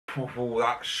Oh,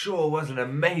 that sure was an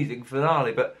amazing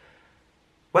finale, but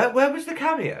where was the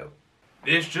cameo?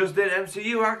 It's just that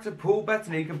MCU actor Paul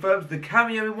Bettany confirms the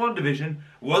cameo in WandaVision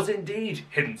was indeed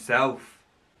himself.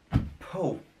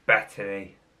 Paul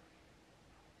Bettany.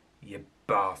 You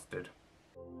bastard.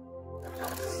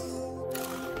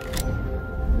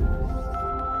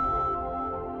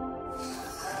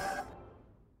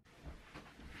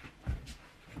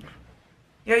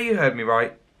 Yeah, you heard me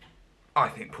right. I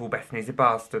think Paul Bettany's a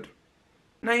bastard.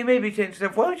 Now you may be thinking to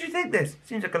yourself, why would you think this?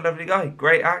 Seems like a lovely guy,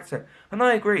 great actor. And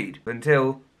I agreed,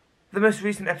 until the most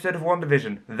recent episode of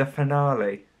WandaVision, the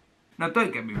finale. Now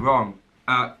don't get me wrong,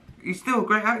 he's still a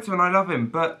great actor and I love him,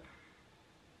 but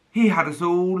he had us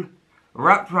all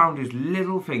wrapped around his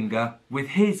little finger with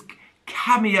his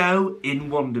cameo in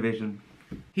WandaVision.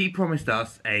 He promised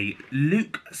us a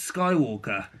Luke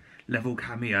Skywalker level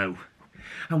cameo.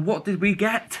 And what did we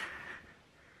get?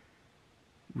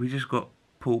 We just got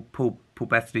Paul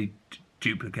Bettany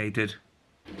duplicated.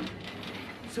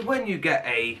 So when you get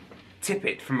a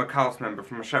tippet from a cast member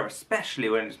from a show, especially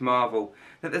when it's Marvel,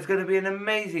 that there's going to be an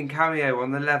amazing cameo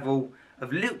on the level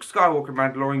of Luke Skywalker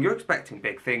Mandalorian, you're expecting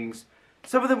big things.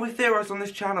 Some of them we've theorised on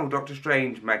this channel: Doctor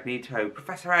Strange, Magneto,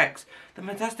 Professor X, the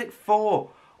Fantastic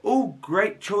Four. All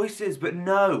great choices, but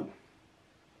no.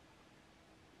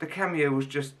 The cameo was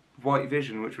just White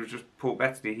Vision, which was just Paul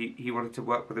Bettany. He wanted to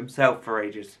work with himself for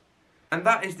ages. And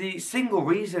that is the single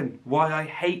reason why I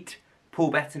hate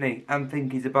Paul Bettany and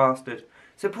think he's a bastard.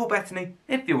 So Paul Bettany,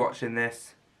 if you're watching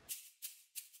this,